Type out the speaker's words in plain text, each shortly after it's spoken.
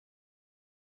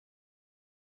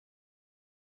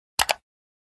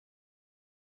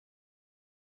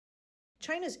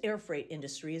China's air freight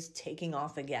industry is taking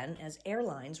off again as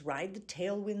airlines ride the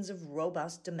tailwinds of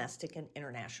robust domestic and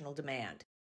international demand.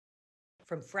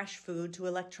 From fresh food to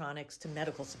electronics to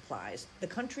medical supplies, the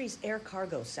country's air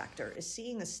cargo sector is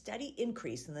seeing a steady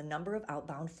increase in the number of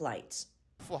outbound flights.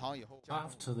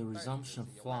 After the resumption of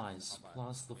flights,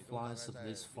 plus the flights of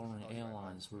these foreign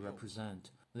airlines we represent,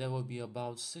 there will be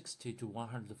about 60 to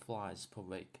 100 flights per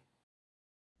week.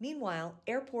 Meanwhile,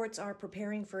 airports are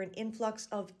preparing for an influx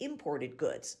of imported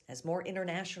goods as more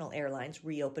international airlines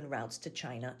reopen routes to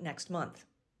China next month.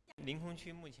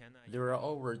 There are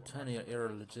over 20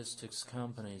 air logistics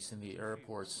companies in the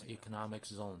airport's economic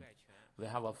zone. They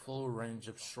have a full range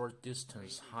of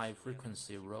short-distance,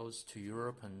 high-frequency routes to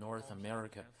Europe and North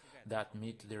America that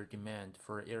meet their demand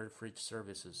for air freight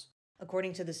services.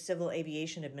 According to the Civil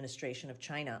Aviation Administration of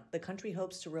China, the country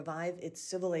hopes to revive its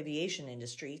civil aviation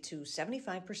industry to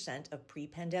 75% of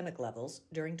pre-pandemic levels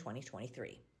during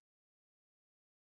 2023.